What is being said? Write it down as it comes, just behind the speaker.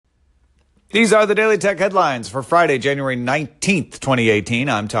These are the Daily Tech headlines for Friday, January 19th, 2018.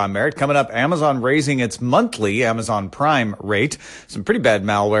 I'm Tom Merritt. Coming up, Amazon raising its monthly Amazon Prime rate. Some pretty bad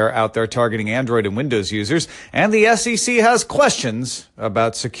malware out there targeting Android and Windows users. And the SEC has questions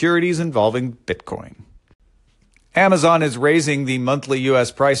about securities involving Bitcoin. Amazon is raising the monthly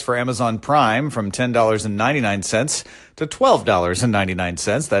U.S. price for Amazon Prime from $10.99 to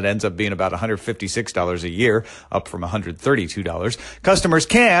 $12.99. That ends up being about $156 a year, up from $132. Customers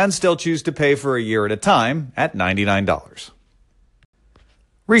can still choose to pay for a year at a time at $99.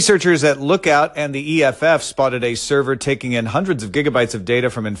 Researchers at Lookout and the EFF spotted a server taking in hundreds of gigabytes of data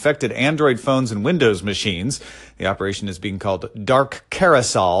from infected Android phones and Windows machines. The operation is being called Dark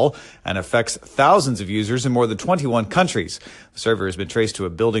Carousel and affects thousands of users in more than 21 countries. The server has been traced to a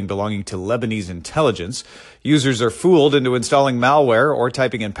building belonging to Lebanese intelligence. Users are fooled into installing malware or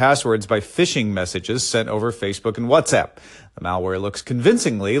typing in passwords by phishing messages sent over Facebook and WhatsApp. The malware looks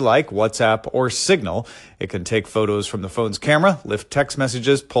convincingly like WhatsApp or Signal. It can take photos from the phone's camera, lift text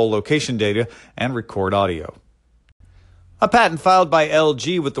messages, pull location data, and record audio. A patent filed by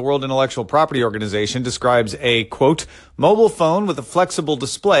LG with the World Intellectual Property Organization describes a, quote, mobile phone with a flexible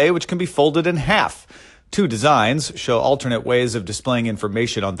display which can be folded in half. Two designs show alternate ways of displaying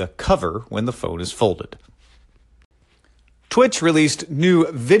information on the cover when the phone is folded. Twitch released new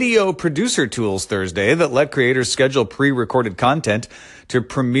video producer tools Thursday that let creators schedule pre-recorded content to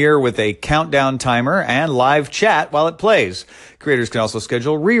premiere with a countdown timer and live chat while it plays. Creators can also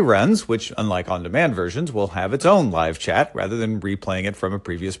schedule reruns, which, unlike on-demand versions, will have its own live chat rather than replaying it from a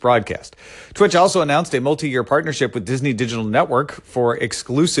previous broadcast. Twitch also announced a multi-year partnership with Disney Digital Network for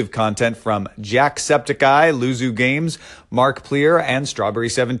exclusive content from Jacksepticeye, Luzu Games, Mark Pleer, and Strawberry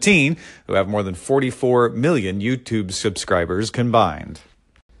 17, who have more than 44 million YouTube subscribers combined.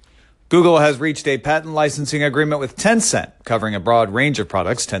 Google has reached a patent licensing agreement with Tencent, covering a broad range of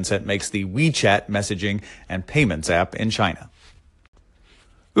products. Tencent makes the WeChat messaging and payments app in China.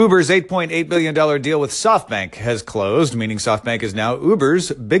 Uber's $8.8 billion deal with SoftBank has closed, meaning SoftBank is now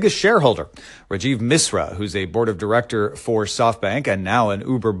Uber's biggest shareholder. Rajiv Misra, who's a board of director for SoftBank and now an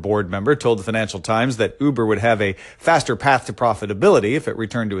Uber board member, told the Financial Times that Uber would have a faster path to profitability if it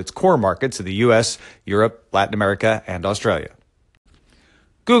returned to its core markets of the U.S., Europe, Latin America, and Australia.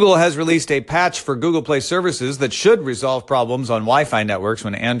 Google has released a patch for Google Play services that should resolve problems on Wi-Fi networks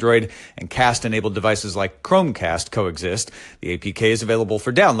when Android and Cast-enabled devices like Chromecast coexist. The APK is available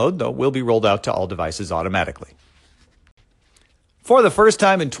for download, though will be rolled out to all devices automatically. For the first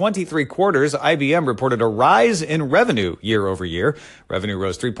time in 23 quarters, IBM reported a rise in revenue year over year. Revenue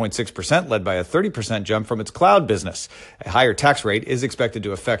rose 3.6%, led by a 30% jump from its cloud business. A higher tax rate is expected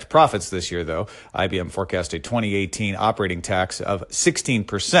to affect profits this year, though. IBM forecast a 2018 operating tax of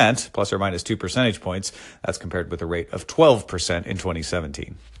 16%, plus or minus 2 percentage points. That's compared with a rate of 12% in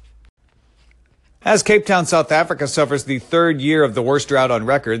 2017. As Cape Town, South Africa suffers the third year of the worst drought on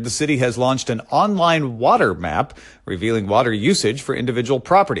record, the city has launched an online water map revealing water usage for individual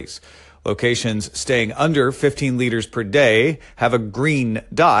properties. Locations staying under 15 liters per day have a green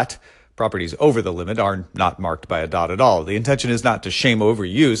dot. Properties over the limit are not marked by a dot at all. The intention is not to shame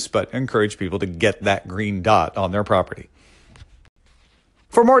overuse, but encourage people to get that green dot on their property.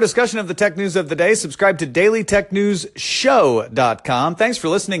 For more discussion of the tech news of the day, subscribe to dailytechnewsshow.com. Thanks for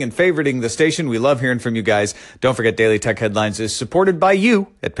listening and favoriting the station. We love hearing from you guys. Don't forget, Daily Tech Headlines is supported by you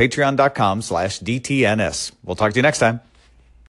at patreon.com/DTNS. We'll talk to you next time.